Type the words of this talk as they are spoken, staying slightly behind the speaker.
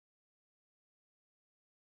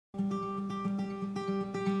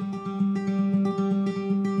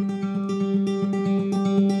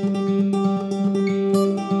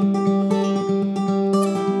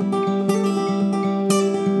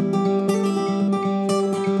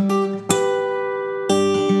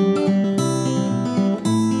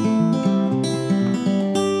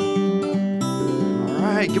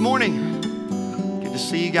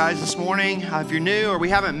guys this morning. If you're new or we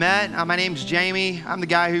haven't met, my name's Jamie. I'm the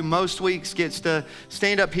guy who most weeks gets to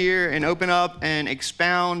stand up here and open up and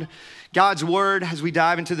expound God's word as we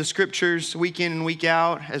dive into the scriptures week in and week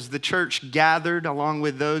out, as the church gathered along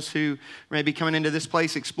with those who may be coming into this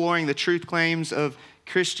place exploring the truth claims of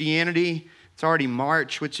Christianity. It's already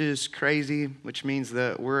March, which is crazy, which means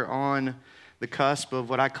that we're on the cusp of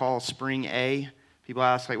what I call spring A. People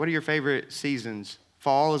ask, like, what are your favorite seasons?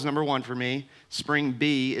 Fall is number one for me. Spring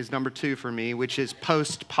B is number two for me, which is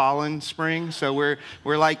post-pollen spring. So we're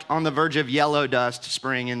like on the verge of yellow dust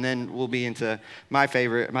spring, and then we'll be into my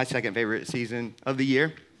second favorite season of the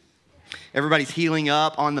year. Everybody's healing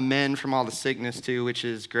up on the mend from all the sickness too, which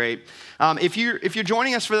is great. If you're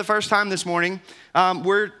joining us for the first time this morning,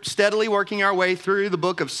 we're steadily working our way through the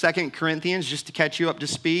book of 2 Corinthians just to catch you up to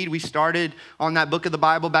speed. We started on that book of the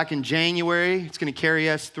Bible back in January. It's going to carry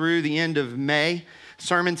us through the end of May.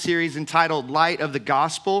 Sermon series entitled Light of the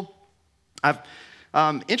Gospel. I've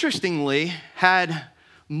interestingly had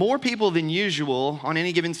more people than usual on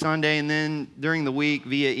any given Sunday and then during the week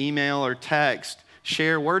via email or text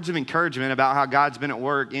share words of encouragement about how God's been at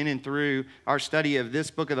work in and through our study of this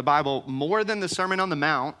book of the Bible, more than the Sermon on the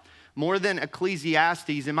Mount, more than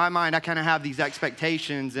Ecclesiastes. In my mind, I kind of have these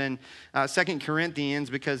expectations in 2 Corinthians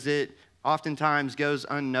because it oftentimes goes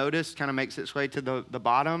unnoticed, kind of makes its way to the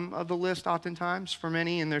bottom of the list oftentimes for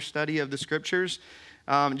many in their study of the scriptures.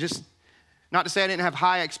 Just not to say I didn't have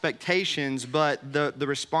high expectations, but the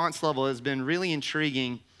response level has been really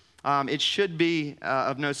intriguing. It should be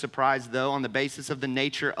of no surprise, though, on the basis of the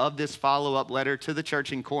nature of this follow-up letter to the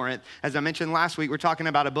church in Corinth. As I mentioned last week, we're talking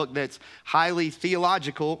about a book that's highly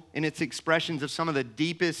theological in its expressions of some of the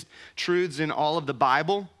deepest truths in all of the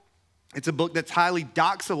Bible. It's a book that's highly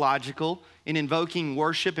doxological in invoking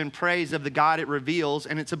worship and praise of the God it reveals,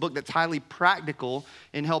 and it's a book that's highly practical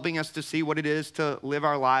in helping us to see what it is to live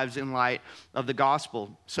our lives in light of the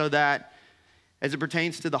gospel, so that as it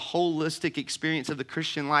pertains to the holistic experience of the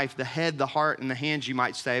Christian life, the head, the heart, and the hands, you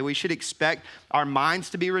might say, we should expect our minds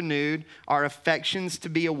to be renewed, our affections to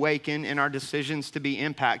be awakened, and our decisions to be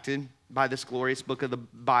impacted by this glorious book of the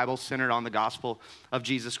Bible centered on the gospel of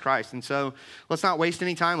Jesus Christ. And so let's not waste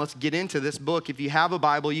any time. Let's get into this book. If you have a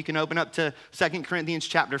Bible, you can open up to 2 Corinthians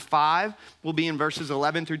chapter 5. We'll be in verses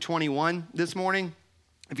 11 through 21 this morning.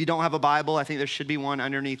 If you don't have a Bible, I think there should be one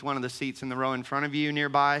underneath one of the seats in the row in front of you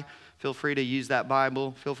nearby. Feel free to use that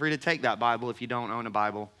Bible. Feel free to take that Bible if you don't own a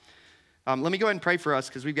Bible. Let me go ahead and pray for us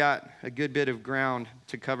because we've got a good bit of ground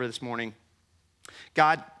to cover this morning.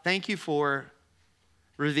 God, thank you for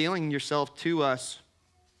revealing yourself to us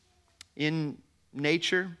in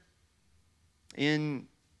nature, in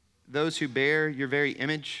those who bear your very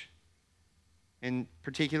image, and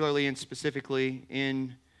particularly and specifically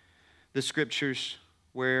in the scriptures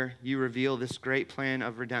where you reveal this great plan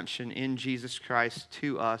of redemption in Jesus Christ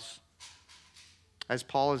to us. As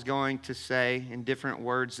Paul is going to say in different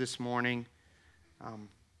words this morning,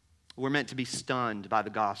 we're meant to be stunned by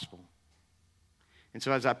the gospel. And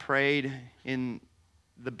so as I prayed in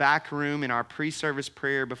the back room in our pre-service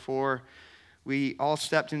prayer before we all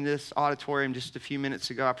stepped in this auditorium just a few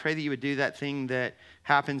minutes ago, I pray that you would do that thing that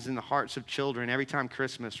happens in the hearts of children every time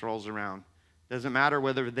Christmas rolls around. Doesn't matter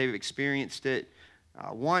whether they've experienced it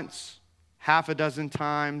once, half a dozen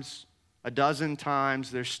times, a dozen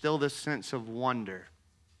times, there's still this sense of wonder.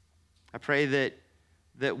 I pray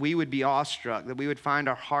that we would be awestruck, that we would find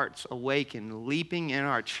our hearts awakened, leaping in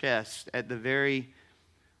our chest at the very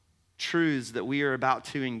truths that we are about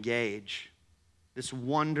to engage. This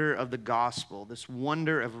wonder of the gospel, this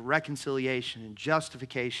wonder of reconciliation and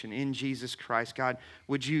justification in Jesus Christ. God,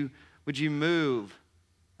 would you move,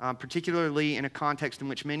 particularly in a context in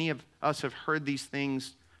which many of us have heard these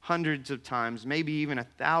things hundreds of times, maybe even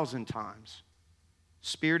 1,000 times.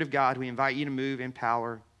 Spirit of God, we invite you to move in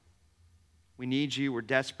power. We need you. We're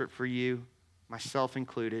desperate for you, myself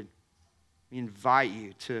included. We invite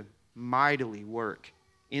you to mightily work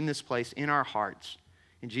in this place, in our hearts.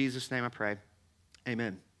 In Jesus' name I pray.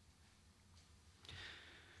 Amen.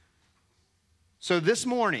 So this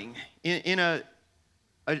morning, in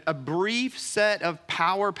a brief set of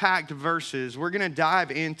power-packed verses, we're going to dive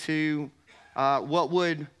into what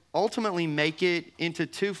would ultimately make it into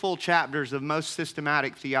 2 full chapters of most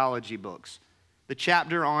systematic theology books. The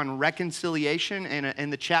chapter on reconciliation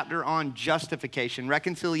and the chapter on justification.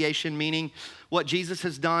 Reconciliation meaning what Jesus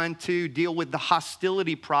has done to deal with the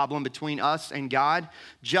hostility problem between us and God.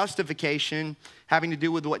 Justification having to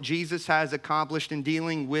do with what Jesus has accomplished in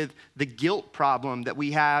dealing with the guilt problem that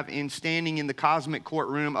we have in standing in the cosmic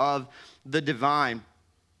courtroom of the divine.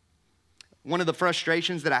 One of the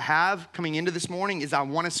frustrations that I have coming into this morning is I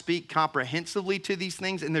want to speak comprehensively to these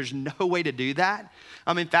things, and there's no way to do that.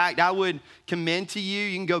 In fact, I would commend to you,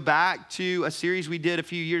 you can go back to a series we did a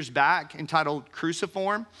few years back entitled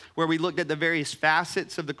Cruciform, where we looked at the various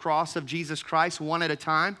facets of the cross of Jesus Christ one at a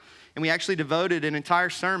time. And we actually devoted an entire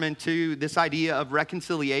sermon to this idea of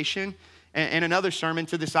reconciliation and another sermon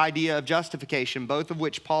to this idea of justification, both of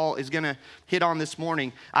which Paul is going to hit on this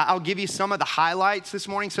morning. I'll give you some of the highlights this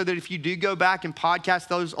morning so that if you do go back and podcast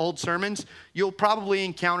those old sermons, you'll probably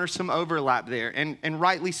encounter some overlap there, and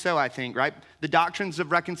rightly so, I think, right? The doctrines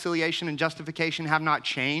of reconciliation and justification have not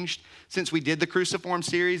changed since we did the Cruciform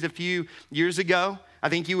series a few years ago. I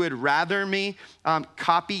think you would rather me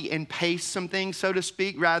copy and paste some things, so to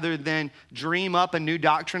speak, rather than dream up a new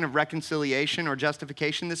doctrine of reconciliation or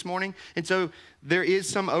justification this morning. And so there is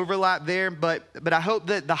some overlap there, but I hope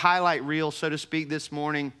that the highlight reel, so to speak, this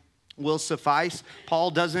morning will suffice. Paul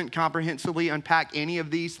doesn't comprehensively unpack any of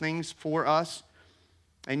these things for us,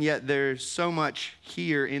 and yet there's so much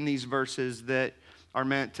here in these verses that are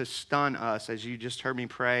meant to stun us, as you just heard me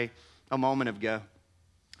pray a moment ago.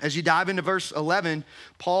 As you dive into verse 11,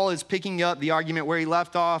 Paul is picking up the argument where he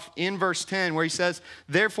left off in verse 10, where he says,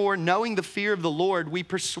 "Therefore, knowing the fear of the Lord, we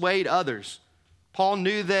persuade others." Paul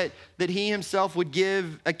knew that he himself would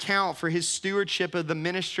give account for his stewardship of the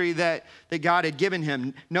ministry that God had given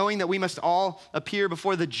him. Knowing that we must all appear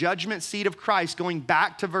before the judgment seat of Christ, going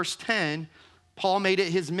back to verse 10, Paul made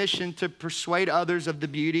it his mission to persuade others of the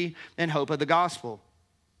beauty and hope of the gospel.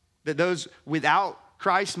 That those without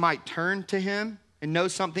Christ might turn to him and know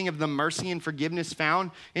something of the mercy and forgiveness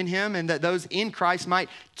found in him, and that those in Christ might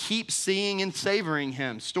keep seeing and savoring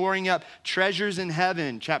him, storing up treasures in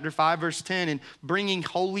heaven, chapter 5, verse 10, and bringing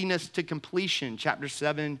holiness to completion, chapter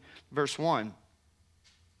 7, verse 1.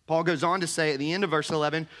 Paul goes on to say at the end of verse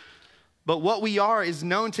 11, "But what we are is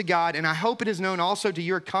known to God, and I hope it is known also to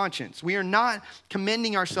your conscience. We are not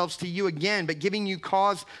commending ourselves to you again, but giving you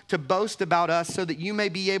cause to boast about us so that you may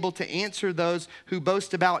be able to answer those who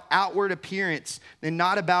boast about outward appearance and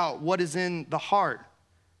not about what is in the heart."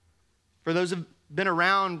 For those who have been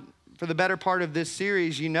around for the better part of this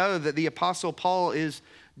series, you know that the Apostle Paul is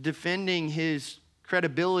defending his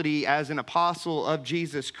credibility as an apostle of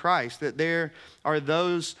Jesus Christ, that there are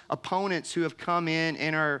those opponents who have come in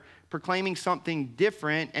and are proclaiming something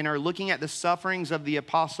different and are looking at the sufferings of the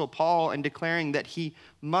Apostle Paul and declaring that he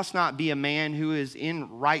must not be a man who is in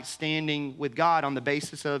right standing with God on the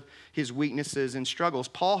basis of his weaknesses and struggles.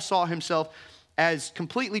 Paul saw himself as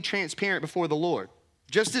completely transparent before the Lord,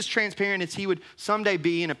 just as transparent as he would someday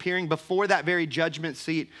be in appearing before that very judgment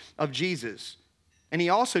seat of Jesus. And he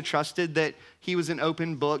also trusted that he was an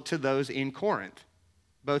open book to those in Corinth,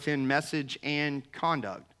 both in message and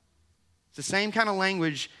conduct. It's the same kind of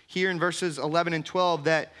language here in verses 11 and 12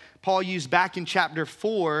 that Paul used back in chapter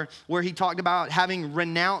 4, where he talked about having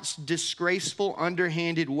renounced disgraceful,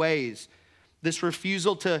 underhanded ways, this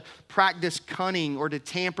refusal to practice cunning or to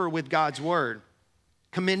tamper with God's word,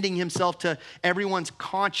 commending himself to everyone's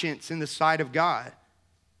conscience in the sight of God.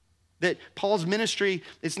 That Paul's ministry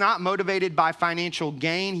is not motivated by financial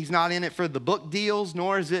gain. He's not in it for the book deals,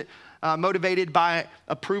 nor is it motivated by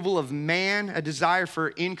approval of man, a desire for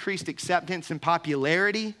increased acceptance and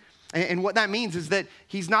popularity. And what that means is that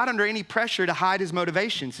he's not under any pressure to hide his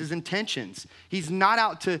motivations, his intentions. He's not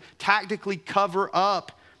out to tactically cover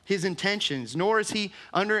up his intentions, nor is he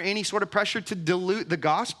under any sort of pressure to dilute the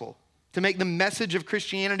gospel, to make the message of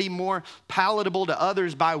Christianity more palatable to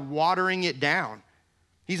others by watering it down.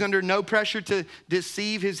 He's under no pressure to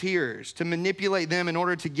deceive his hearers, to manipulate them in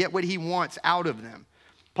order to get what he wants out of them.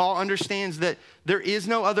 Paul understands that there is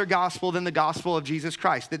no other gospel than the gospel of Jesus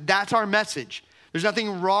Christ, that that's our message. There's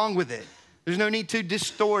nothing wrong with it. There's no need to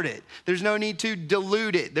distort it. There's no need to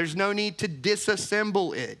dilute it. There's no need to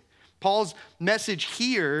disassemble it. Paul's message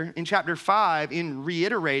here in chapter 5, in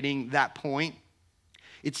reiterating that point,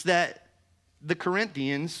 it's that the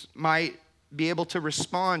Corinthians might be able to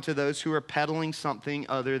respond to those who are peddling something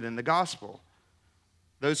other than the gospel.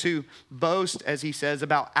 Those who boast, as he says,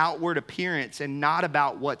 about outward appearance and not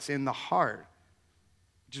about what's in the heart,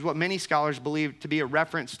 which is what many scholars believe to be a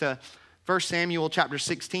reference to 1 Samuel chapter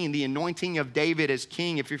 16, the anointing of David as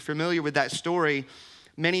king. If you're familiar with that story,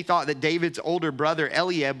 many thought that David's older brother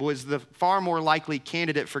Eliab was the far more likely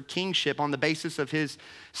candidate for kingship on the basis of his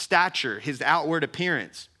stature, his outward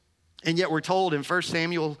appearance. And yet we're told in 1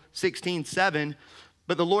 Samuel 16:7,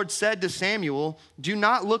 "But the Lord said to Samuel, do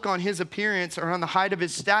not look on his appearance or on the height of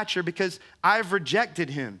his stature, because I've rejected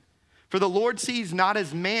him. For the Lord sees not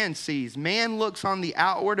as man sees. Man looks on the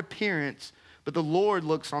outward appearance, but the Lord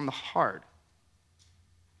looks on the heart."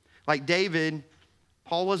 Like David,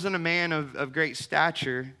 Paul wasn't a man of great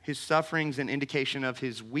stature. His suffering's an indication of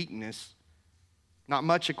his weakness. Not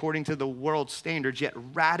much according to the world's standards, yet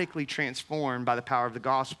radically transformed by the power of the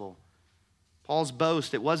gospel. Paul's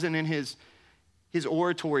boast, it wasn't in his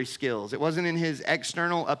oratory skills. It wasn't in his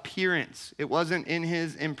external appearance. It wasn't in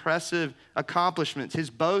his impressive accomplishments. His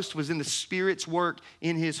boast was in the Spirit's work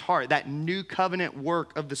in his heart, that new covenant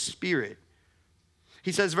work of the Spirit.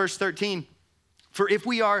 He says, verse 13, "For if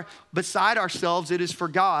we are beside ourselves, it is for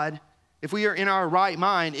God. If we are in our right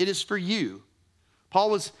mind, it is for you." Paul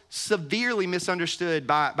was severely misunderstood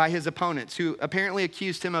by his opponents, who apparently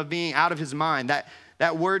accused him of being out of his mind.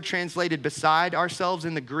 That word translated beside ourselves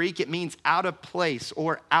in the Greek, it means out of place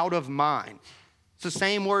or out of mind. It's the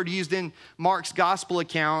same word used in Mark's gospel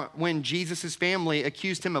account when Jesus' family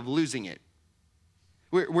accused him of losing it.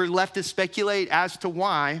 We're left to speculate as to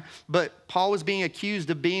why, but Paul was being accused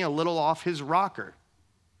of being a little off his rocker.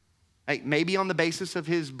 Like maybe on the basis of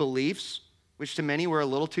his beliefs, which to many were a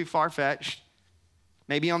little too far-fetched.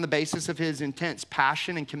 Maybe on the basis of his intense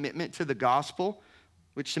passion and commitment to the gospel,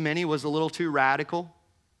 which to many was a little too radical.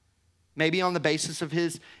 Maybe on the basis of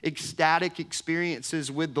his ecstatic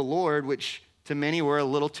experiences with the Lord, which to many were a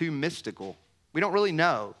little too mystical. We don't really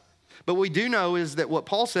know. But what we do know is that what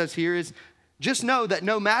Paul says here is, just know that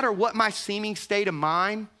no matter what my seeming state of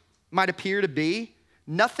mind might appear to be,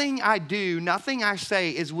 nothing I do, nothing I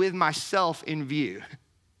say is with myself in view.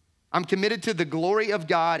 I'm committed to the glory of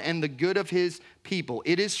God and the good of his people.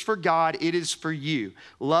 It is for God, it is for you.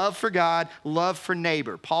 Love for God, love for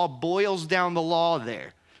neighbor. Paul boils down the law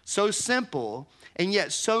there. So simple and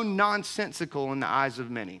yet so nonsensical in the eyes of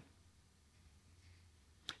many.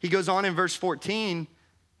 He goes on in verse 14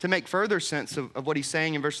 to make further sense of what he's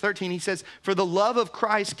saying in verse 13. He says, "For the love of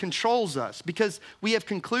Christ controls us, because we have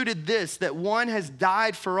concluded this, that one has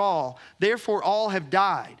died for all, therefore all have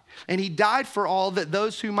died. And he died for all, that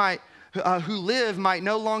those who live might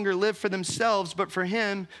no longer live for themselves, but for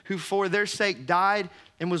him who for their sake died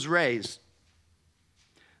and was raised."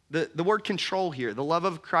 The word control here, the love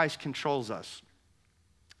of Christ controls us.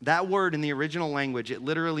 That word in the original language, it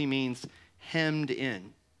literally means hemmed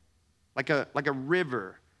in, like a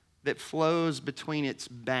river that flows between its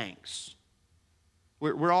banks.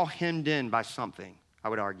 We're all hemmed in by something, I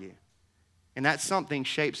would argue. And that something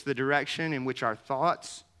shapes the direction in which our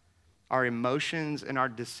thoughts, our emotions, and our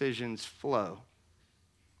decisions flow.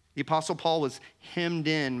 The Apostle Paul was hemmed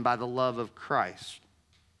in by the love of Christ.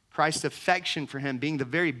 Christ's affection for him being the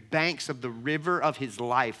very banks of the river of his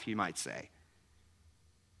life, you might say,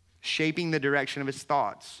 shaping the direction of his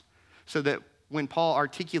thoughts, so that when Paul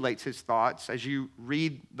articulates his thoughts, as you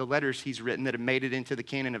read the letters he's written that have made it into the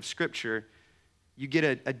canon of Scripture, you get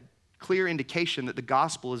a clear indication that the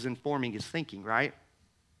gospel is informing his thinking, right?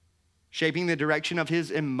 Shaping the direction of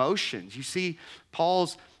his emotions. You see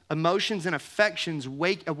Paul's emotions and affections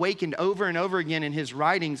awakened over and over again in his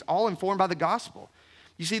writings, all informed by the gospel.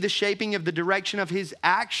 You see the shaping of the direction of his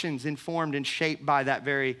actions informed and shaped by that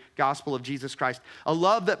very gospel of Jesus Christ. A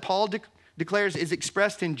love that Paul declares is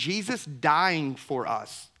expressed in Jesus dying for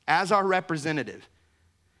us as our representative.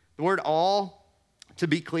 The word all, to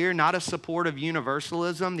be clear, not a support of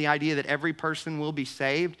universalism, the idea that every person will be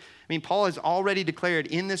saved. I mean, Paul has already declared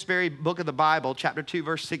in this very book of the Bible, chapter 2,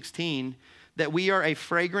 verse 16, that we are a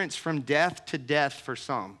fragrance from death to death for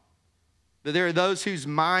some. That there are those whose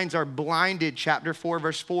minds are blinded, chapter 4,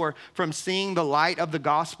 verse 4, from seeing the light of the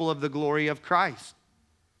gospel of the glory of Christ.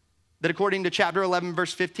 That according to chapter 11,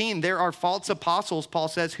 verse 15, there are false apostles, Paul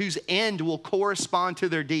says, whose end will correspond to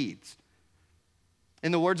their deeds.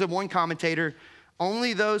 In the words of one commentator,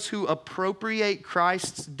 only those who appropriate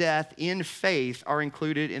Christ's death in faith are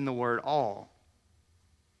included in the word all.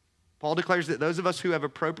 Paul declares that those of us who have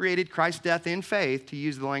appropriated Christ's death in faith, to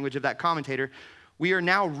use the language of that commentator, we are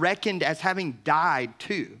now reckoned as having died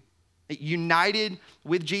too. United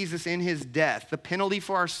with Jesus in his death, the penalty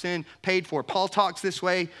for our sin paid for. Paul talks this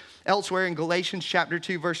way elsewhere in Galatians chapter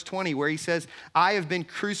 2, verse 20, where he says, I have been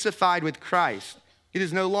crucified with Christ. It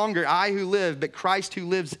is no longer I who live, but Christ who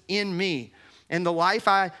lives in me. And the life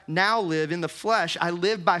I now live in the flesh, I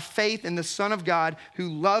live by faith in the Son of God who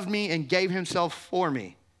loved me and gave himself for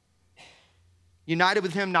me. United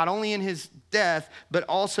with him not only in his death, but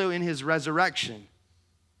also in his resurrection.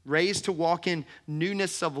 Raised to walk in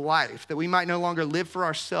newness of life, that we might no longer live for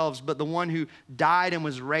ourselves, but the one who died and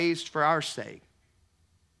was raised for our sake.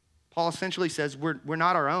 Paul essentially says we're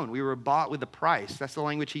not our own. We were bought with a price. That's the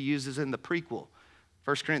language he uses in the prequel,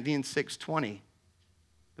 1 Corinthians 6:20.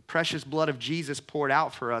 The precious blood of Jesus poured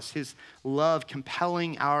out for us, his love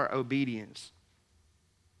compelling our obedience.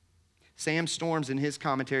 Sam Storms in his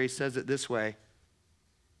commentary says it this way.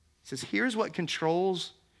 He says, here's what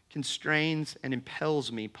controls, constrains, and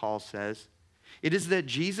impels me, Paul says. It is that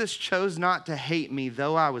Jesus chose not to hate me,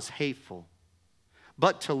 though I was hateful,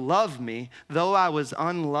 but to love me, though I was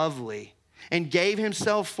unlovely, and gave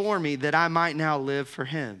himself for me that I might now live for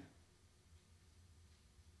him.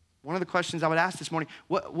 One of the questions I would ask this morning,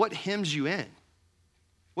 what hems you in?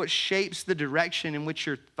 What shapes the direction in which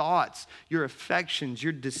your thoughts, your affections,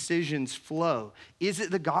 your decisions flow? Is it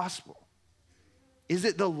the gospel? Is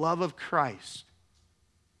it the love of Christ?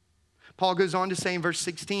 Paul goes on to say in verse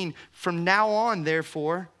 16, from now on,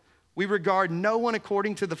 therefore, we regard no one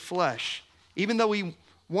according to the flesh. Even though we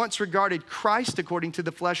once regarded Christ according to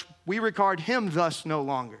the flesh, we regard him thus no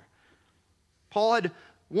longer. Paul had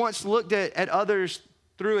once looked at others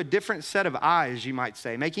through a different set of eyes, you might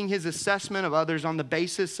say, making his assessment of others on the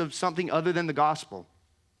basis of something other than the gospel.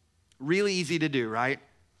 Really easy to do, right?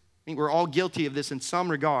 I think we're all guilty of this in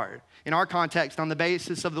some regard. In our context, on the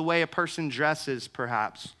basis of the way a person dresses,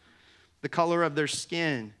 perhaps, the color of their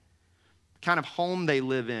skin, the kind of home they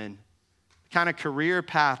live in, the kind of career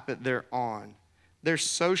path that they're on, their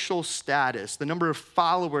social status, the number of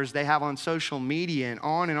followers they have on social media, and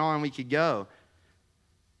on we could go.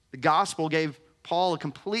 The gospel gave Paul a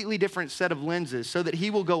completely different set of lenses so that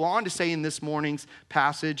he will go on to say in this morning's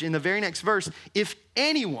passage, in the very next verse, if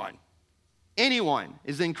anyone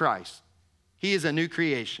is in Christ, he is a new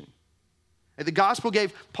creation. The gospel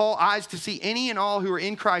gave Paul eyes to see any and all who are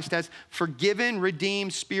in Christ as forgiven,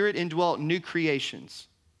 redeemed, spirit-indwelt new creations.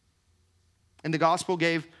 And the gospel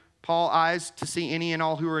gave Paul eyes to see any and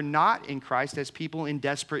all who are not in Christ as people in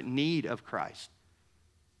desperate need of Christ.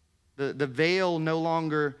 The veil no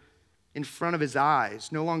longer in front of his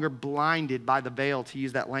eyes, no longer blinded by the veil, to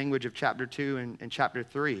use that language of chapter 2 and chapter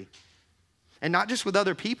 3. And not just with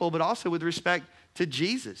other people, but also with respect to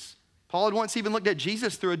Jesus. Paul had once even looked at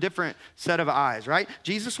Jesus through a different set of eyes, right?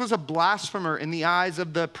 Jesus was a blasphemer in the eyes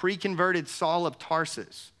of the pre-converted Saul of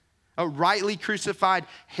Tarsus, a rightly crucified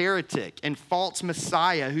heretic and false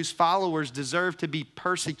Messiah whose followers deserved to be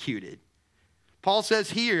persecuted. Paul says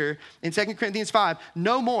here in 2 Corinthians 5,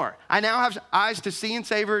 no more. I now have eyes to see and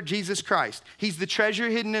savor Jesus Christ. He's the treasure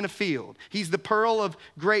hidden in a field. He's the pearl of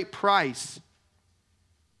great price.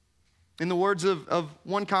 In the words of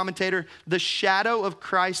one commentator, the shadow of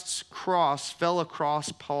Christ's cross fell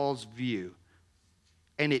across Paul's view,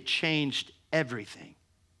 and it changed everything.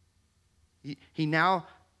 He now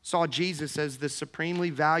saw Jesus as the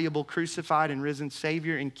supremely valuable crucified and risen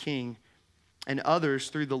Savior and King, and others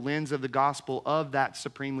through the lens of the gospel of that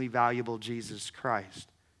supremely valuable Jesus Christ.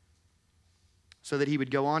 So that he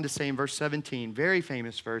would go on to say in verse 17, very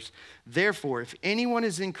famous verse, therefore, if anyone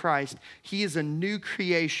is in Christ, he is a new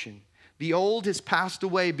creation. The old has passed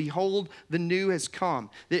away. Behold, the new has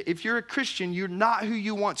come. If you're a Christian, you're not who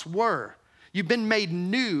you once were. You've been made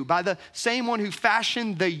new by the same one who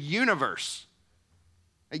fashioned the universe.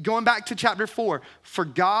 Going back to chapter 4, for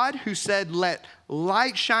God who said, let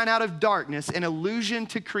light shine out of darkness, an allusion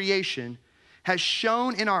to creation, has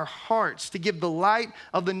shone in our hearts to give the light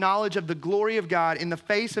of the knowledge of the glory of God in the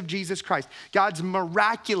face of Jesus Christ. God's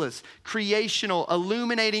miraculous, creational,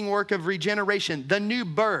 illuminating work of regeneration, the new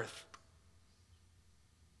birth.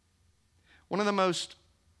 One of the most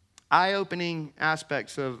eye-opening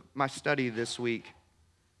aspects of my study this week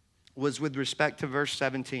was with respect to verse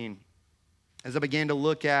 17. As I began to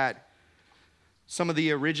look at some of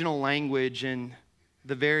the original language and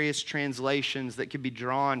the various translations that could be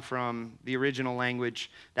drawn from the original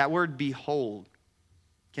language, that word behold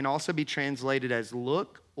can also be translated as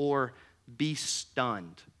look or be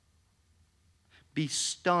stunned. Be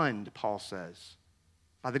stunned, Paul says,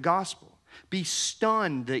 by the gospel. Be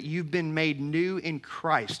stunned that you've been made new in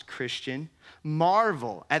Christ, Christian.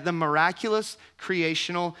 Marvel at the miraculous,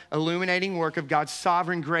 creational, illuminating work of God's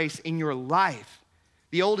sovereign grace in your life.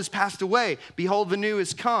 The old has passed away. Behold, the new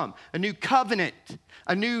has come. A new covenant,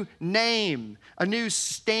 a new name, a new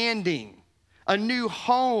standing, a new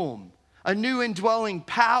home, a new indwelling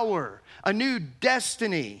power, a new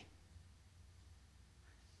destiny.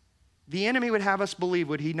 The enemy would have us believe,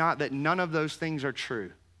 would he not, that none of those things are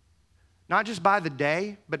true. Not just by the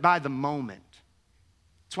day, but by the moment.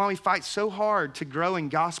 That's why we fight so hard to grow in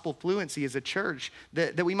gospel fluency as a church,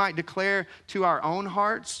 that we might declare to our own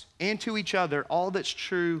hearts and to each other all that's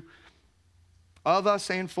true of us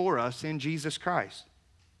and for us in Jesus Christ.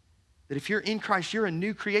 That if you're in Christ, you're a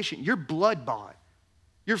new creation. You're blood-bought.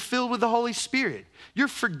 You're filled with the Holy Spirit. You're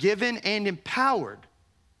forgiven and empowered.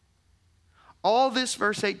 All this,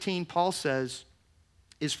 verse 18, Paul says,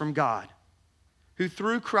 is from God. who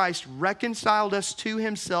through Christ reconciled us to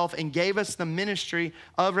himself and gave us the ministry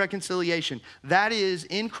of reconciliation. That is,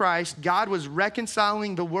 in Christ, God was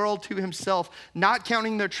reconciling the world to himself, not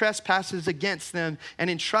counting their trespasses against them, and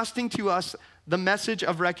entrusting to us the message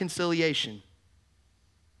of reconciliation.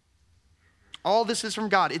 All this is from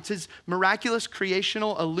God. It's his miraculous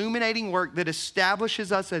creational illuminating work that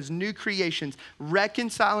establishes us as new creations,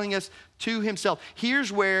 reconciling us to himself.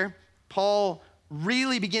 Here's where Paul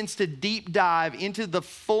really begins to deep dive into the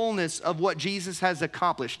fullness of what Jesus has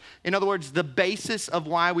accomplished. In other words, the basis of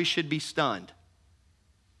why we should be stunned.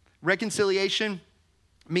 Reconciliation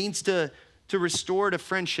means to restore to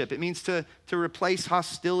friendship. It means to replace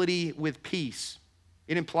hostility with peace.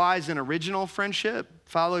 It implies an original friendship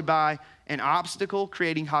followed by an obstacle,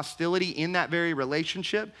 creating hostility in that very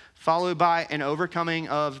relationship, followed by an overcoming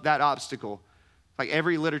of that obstacle. Like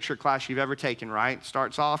every literature class you've ever taken, right?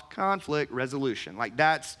 Starts off conflict resolution. Like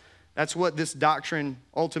that's what this doctrine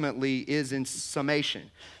ultimately is in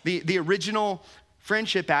summation. The original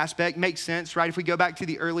friendship aspect makes sense, right? If we go back to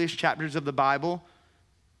the earliest chapters of the Bible,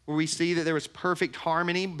 where we see that there was perfect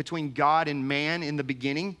harmony between God and man in the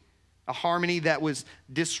beginning, a harmony that was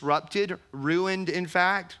disrupted, ruined, in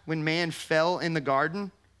fact, when man fell in the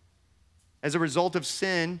garden. As a result of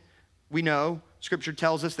sin, we know, Scripture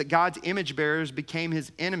tells us that God's image bearers became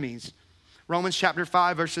his enemies. Romans chapter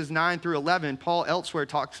 5, verses 9 through 11, Paul elsewhere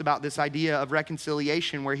talks about this idea of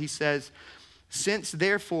reconciliation where he says, "Since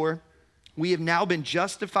therefore we have now been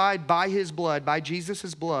justified by his blood, by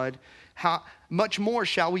Jesus' blood, how much more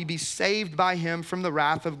shall we be saved by him from the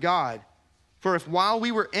wrath of God? For if while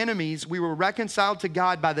we were enemies, we were reconciled to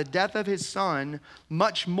God by the death of his Son,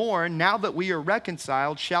 much more, now that we are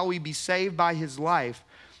reconciled, shall we be saved by his life.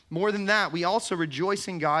 More than that, we also rejoice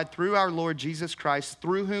in God through our Lord Jesus Christ,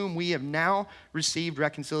 through whom we have now received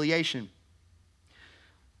reconciliation."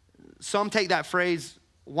 Some take that phrase,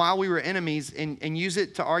 while we were enemies, and use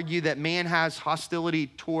it to argue that man has hostility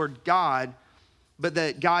toward God, but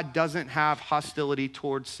that God doesn't have hostility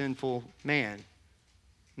toward sinful man.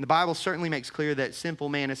 And the Bible certainly makes clear that sinful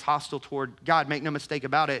man is hostile toward God. Make no mistake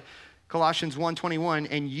about it. Colossians 1:21,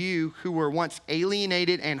 "And you who were once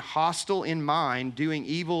alienated and hostile in mind, doing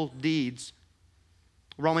evil deeds."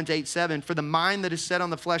 Romans 8:7, "For the mind that is set on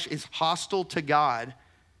the flesh is hostile to God,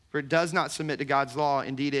 for it does not submit to God's law.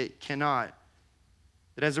 Indeed, it cannot."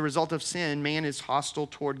 That as a result of sin, man is hostile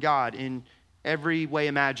toward God in every way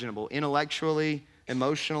imaginable, intellectually,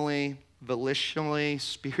 emotionally, volitionally,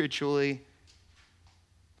 spiritually,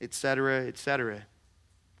 etc., etc.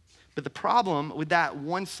 But the problem with that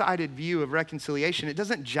one-sided view of reconciliation, it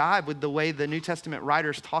doesn't jive with the way the New Testament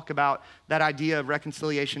writers talk about that idea of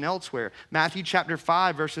reconciliation elsewhere. Matthew chapter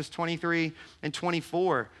 5, verses 23 and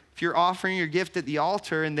 24. If you're offering your gift at the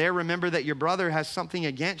altar and there remember that your brother has something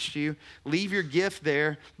against you, leave your gift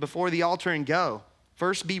there before the altar and go.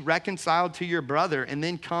 First be reconciled to your brother and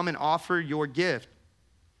then come and offer your gift.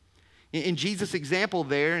 In Jesus' example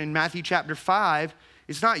there in Matthew chapter 5,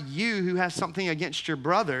 it's not you who has something against your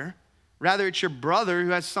brother. Rather, it's your brother who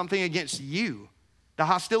has something against you. The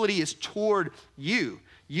hostility is toward you.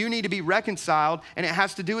 You need to be reconciled, and it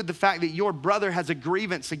has to do with the fact that your brother has a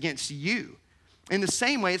grievance against you. In the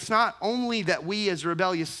same way, it's not only that we as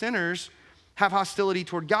rebellious sinners have hostility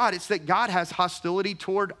toward God, it's that God has hostility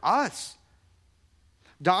toward us.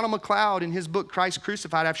 Donald McLeod, in his book, Christ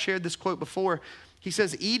Crucified, I've shared this quote before. He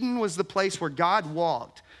says, "Eden was the place where God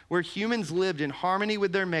walked, where humans lived in harmony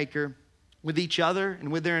with their maker, with each other,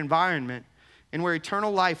 and with their environment, and where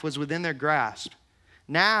eternal life was within their grasp.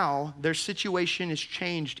 Now, their situation is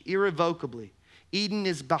changed irrevocably. Eden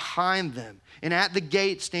is behind them, and at the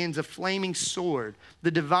gate stands a flaming sword.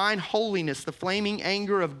 The divine holiness, the flaming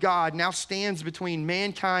anger of God now stands between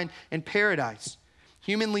mankind and paradise.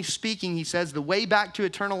 Humanly speaking," he says, "the way back to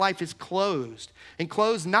eternal life is closed, and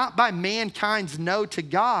closed not by mankind's no to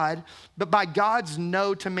God, but by God's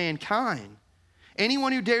no to mankind.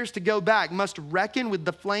 Anyone who dares to go back must reckon with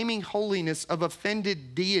the flaming holiness of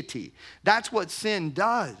offended deity." That's what sin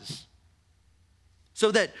does.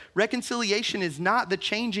 So that reconciliation is not the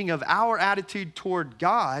changing of our attitude toward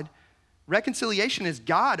God. Reconciliation is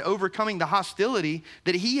God overcoming the hostility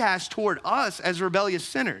that he has toward us as rebellious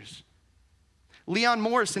sinners. Leon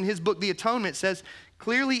Morris, in his book, The Atonement, says,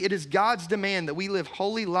 "Clearly it is God's demand that we live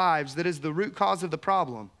holy lives that is the root cause of the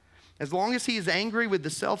problem. As long as he is angry with the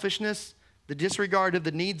selfishness, the disregard of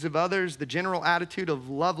the needs of others, the general attitude of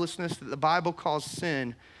lovelessness that the Bible calls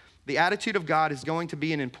sin, the attitude of God is going to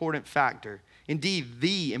be an important factor. Indeed,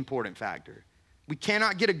 the important factor. We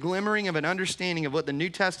cannot get a glimmering of an understanding of what the New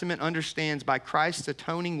Testament understands by Christ's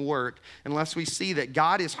atoning work unless we see that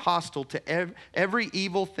God is hostile to every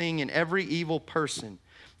evil thing and every evil person.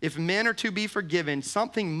 If men are to be forgiven,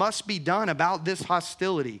 something must be done about this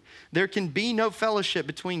hostility. There can be no fellowship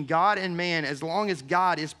between God and man as long as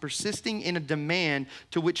God is persisting in a demand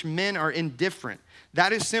to which men are indifferent.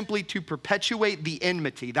 That is simply to perpetuate the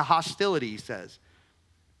enmity, the hostility, he says.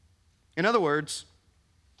 In other words,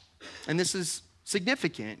 and this is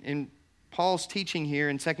significant in Paul's teaching here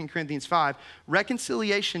in 2 Corinthians 5,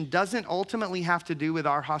 reconciliation doesn't ultimately have to do with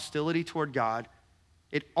our hostility toward God.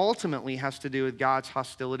 It ultimately has to do with God's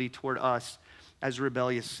hostility toward us as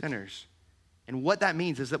rebellious sinners. And what that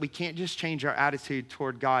means is that we can't just change our attitude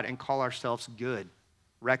toward God and call ourselves good,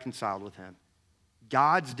 reconciled with him.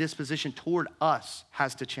 God's disposition toward us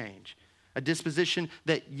has to change. A disposition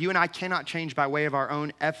that you and I cannot change by way of our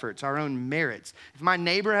own efforts, our own merits. If my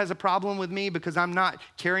neighbor has a problem with me because I'm not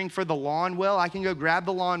caring for the lawn well, I can go grab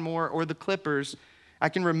the lawnmower or the clippers. I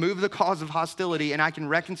can remove the cause of hostility and I can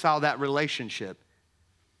reconcile that relationship.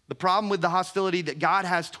 The problem with the hostility that God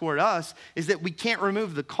has toward us is that we can't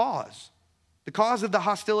remove the cause. The cause of the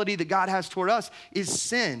hostility that God has toward us is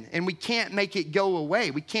sin, and we can't make it go away.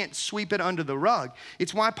 We can't sweep it under the rug.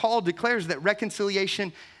 It's why Paul declares that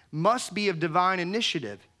reconciliation must be of divine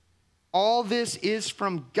initiative. All this is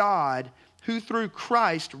from God, who through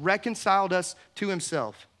Christ reconciled us to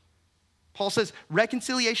himself. Paul says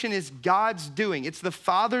reconciliation is God's doing. It's the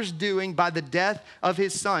Father's doing by the death of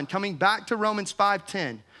his Son. Coming back to Romans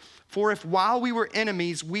 5:10. For if while we were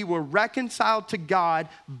enemies, we were reconciled to God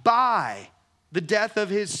by the death of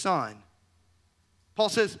his Son. Paul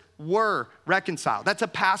says were reconciled. That's a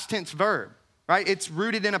past tense verb. Right? It's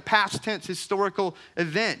rooted in a past tense historical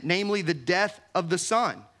event, namely the death of the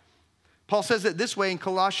Son. Paul says it this way in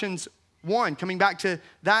Colossians 1, coming back to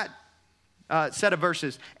that set of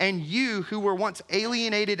verses. And you who were once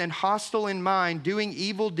alienated and hostile in mind, doing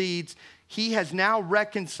evil deeds, he has now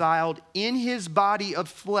reconciled in his body of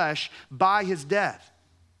flesh by his death.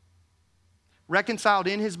 Reconciled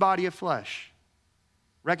in his body of flesh.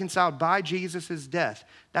 Reconciled by Jesus' death.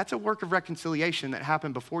 That's a work of reconciliation that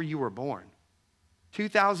happened before you were born.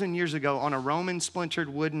 2,000 years ago on a Roman splintered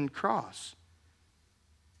wooden cross.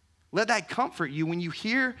 Let that comfort you when you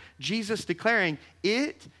hear Jesus declaring,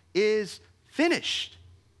 it is finished.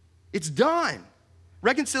 It's done.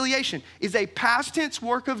 Reconciliation is a past tense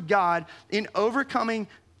work of God in overcoming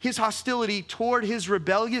his hostility toward his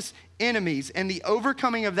rebellious enemies, and the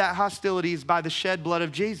overcoming of that hostility is by the shed blood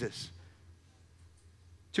of Jesus.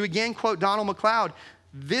 To again quote Donald McLeod,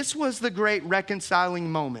 this was the great reconciling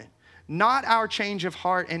moment. Not our change of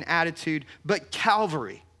heart and attitude, but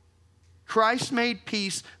Calvary. Christ made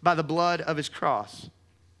peace by the blood of his cross.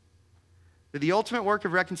 The ultimate work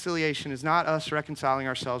of reconciliation is not us reconciling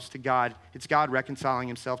ourselves to God. It's God reconciling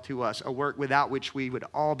himself to us, a work without which we would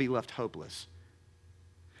all be left hopeless.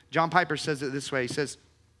 John Piper says it this way. He says,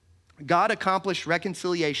 God accomplished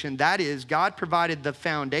reconciliation. That is, God provided the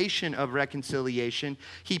foundation of reconciliation.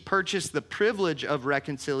 He purchased the privilege of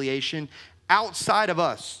reconciliation outside of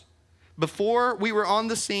us. Before we were on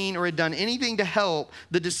the scene or had done anything to help,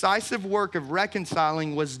 the decisive work of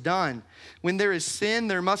reconciling was done. When there is sin,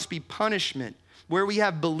 there must be punishment. Where we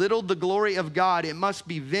have belittled the glory of God, it must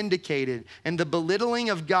be vindicated, and the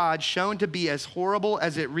belittling of God shown to be as horrible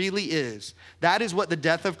as it really is. That is what the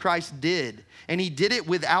death of Christ did, and he did it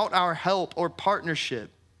without our help or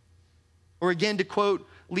partnership. Or again, to quote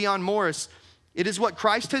Leon Morris, it is what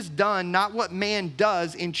Christ has done, not what man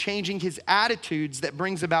does in changing his attitudes that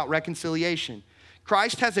brings about reconciliation.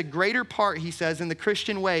 Christ has a greater part, he says, in the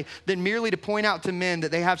Christian way than merely to point out to men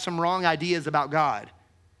that they have some wrong ideas about God.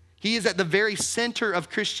 He is at the very center of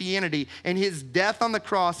Christianity, and his death on the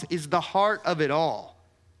cross is the heart of it all.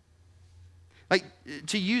 Like,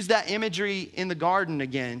 to use that imagery in the garden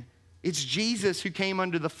again, it's Jesus who came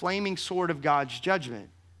under the flaming sword of God's judgment,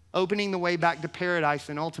 opening the way back to paradise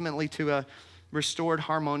and ultimately to a restored,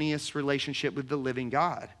 harmonious relationship with the living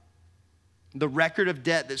God. The record of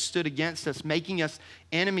debt that stood against us, making us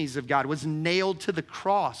enemies of God, was nailed to the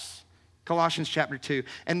cross, Colossians chapter 2.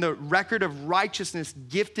 And the record of righteousness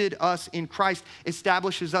gifted us in Christ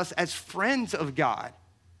establishes us as friends of God.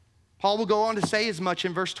 Paul will go on to say as much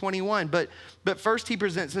in verse 21, but first he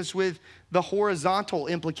presents us with the horizontal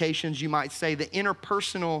implications, you might say, the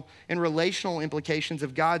interpersonal and relational implications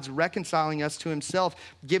of God's reconciling us to himself,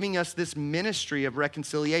 giving us this ministry of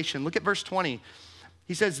reconciliation. Look at verse 20.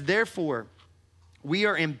 He says, therefore, we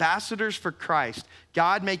are ambassadors for Christ,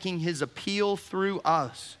 God making his appeal through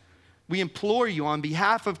us. We implore you on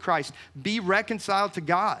behalf of Christ, be reconciled to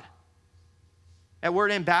God. That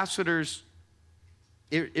word ambassadors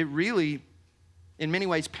it really, in many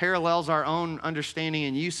ways, parallels our own understanding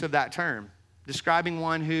and use of that term, describing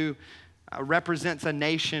one who represents a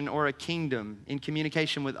nation or a kingdom in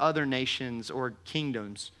communication with other nations or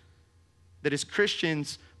kingdoms. That as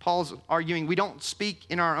Christians, Paul's arguing, we don't speak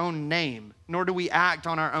in our own name, nor do we act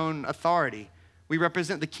on our own authority. We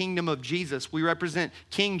represent the kingdom of Jesus. We represent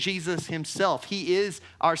King Jesus himself. He is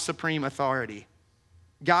our supreme authority.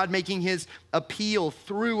 God making his appeal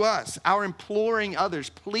through us, our imploring others,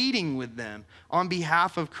 pleading with them on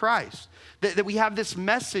behalf of Christ. That we have this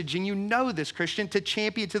message, and you know this, Christian, to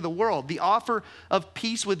champion to the world, the offer of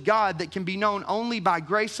peace with God that can be known only by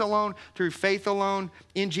grace alone, through faith alone,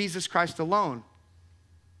 in Jesus Christ alone.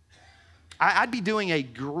 I'd be doing a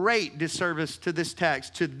great disservice to this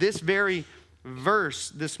text, to this very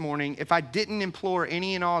verse this morning, if I didn't implore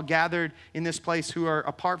any and all gathered in this place who are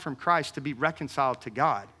apart from Christ to be reconciled to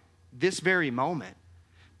God this very moment.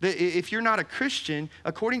 If you're not a Christian,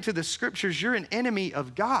 according to the scriptures, you're an enemy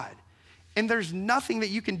of God. And there's nothing that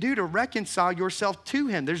you can do to reconcile yourself to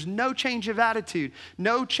him. There's no change of attitude,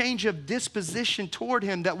 no change of disposition toward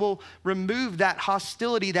him that will remove that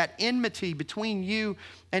hostility, that enmity between you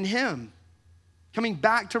and him. Coming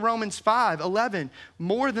back to Romans 5:11,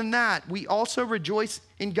 more than that, we also rejoice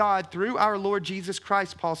in God through our Lord Jesus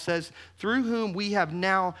Christ, Paul says, through whom we have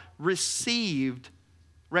now received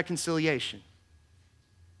reconciliation.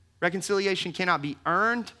 Reconciliation cannot be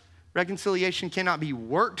earned. Reconciliation cannot be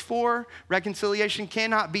worked for. Reconciliation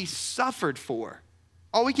cannot be suffered for.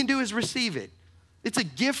 All we can do is receive it. It's a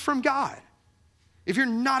gift from God. If you're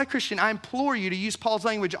not a Christian, I implore you to use Paul's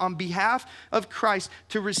language on behalf of Christ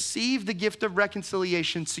to receive the gift of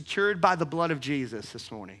reconciliation secured by the blood of Jesus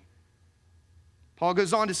this morning. Paul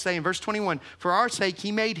goes on to say in verse 21, for our sake,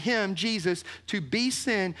 he made him, Jesus, to be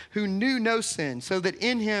sin who knew no sin, so that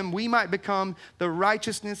in him we might become the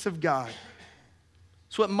righteousness of God.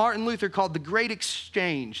 It's what Martin Luther called the great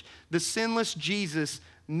exchange. The sinless Jesus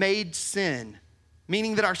made sin,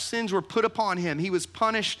 meaning that our sins were put upon him. He was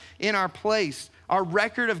punished in our place. Our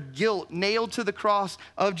record of guilt nailed to the cross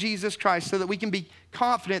of Jesus Christ so that we can be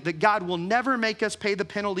confident that God will never make us pay the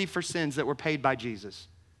penalty for sins that were paid by Jesus.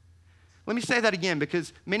 Let me say that again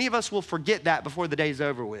because many of us will forget that before the day's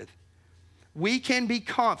over with. We can be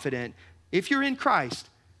confident, if you're in Christ,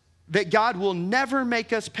 that God will never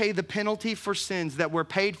make us pay the penalty for sins that were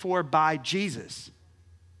paid for by Jesus.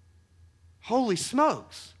 Holy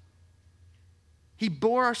smokes. He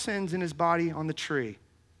bore our sins in his body on the tree.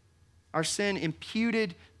 Our sin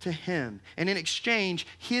imputed to him. And in exchange,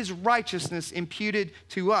 his righteousness imputed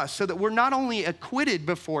to us so that we're not only acquitted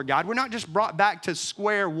before God, we're not just brought back to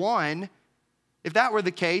square one. If that were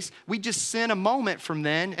the case, we'd just sin a moment from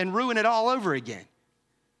then and ruin it all over again.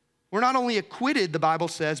 We're not only acquitted, the Bible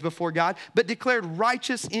says, before God, but declared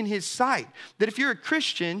righteous in his sight. That if you're a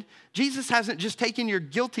Christian, Jesus hasn't just taken your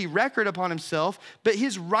guilty record upon himself, but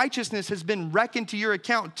his righteousness has been reckoned to your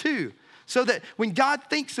account too. So that when God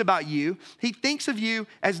thinks about you, he thinks of you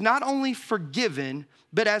as not only forgiven,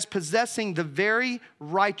 but as possessing the very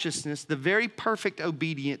righteousness, the very perfect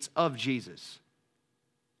obedience of Jesus.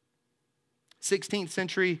 16th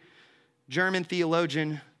century German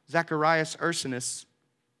theologian Zacharias Ursinus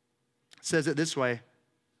says it this way: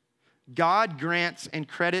 God grants and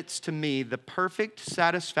credits to me the perfect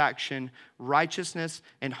satisfaction, righteousness,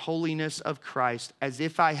 and holiness of Christ as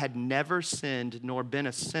if I had never sinned nor been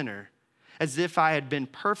a sinner, as if I had been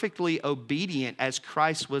perfectly obedient as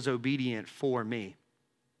Christ was obedient for me.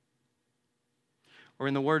 Or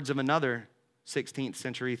in the words of another 16th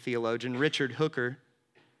century theologian, Richard Hooker,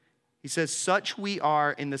 he says, such we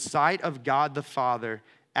are in the sight of God the Father,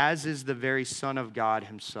 as is the very Son of God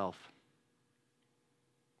himself.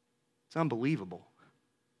 It's unbelievable,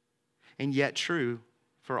 and yet true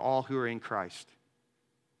for all who are in Christ.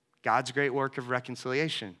 God's great work of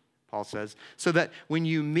reconciliation, Paul says, so that when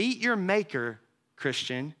you meet your Maker,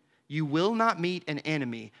 Christian, you will not meet an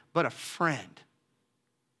enemy, but a friend.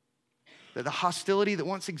 That the hostility that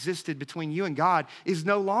once existed between you and God is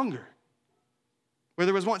no longer. Where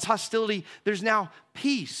there was once hostility, there's now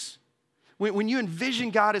peace. When you envision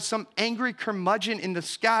God as some angry curmudgeon in the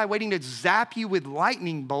sky waiting to zap you with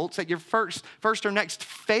lightning bolts at your first or next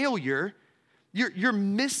failure, you're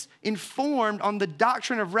misinformed on the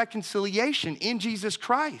doctrine of reconciliation in Jesus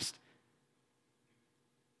Christ.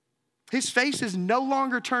 His face is no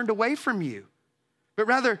longer turned away from you, but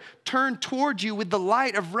rather turned toward you with the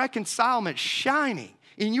light of reconcilement shining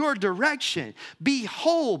in your direction.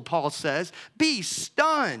 Behold, Paul says, be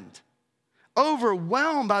stunned,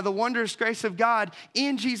 overwhelmed by the wondrous grace of God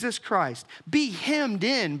in Jesus Christ. Be hemmed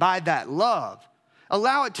in by that love.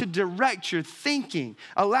 Allow it to direct your thinking.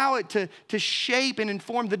 Allow it to shape and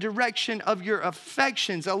inform the direction of your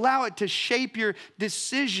affections. Allow it to shape your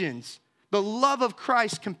decisions. The love of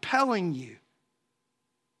Christ compelling you.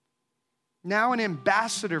 Now an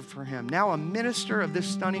ambassador for him. Now a minister of this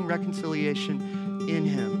stunning reconciliation in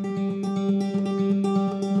him.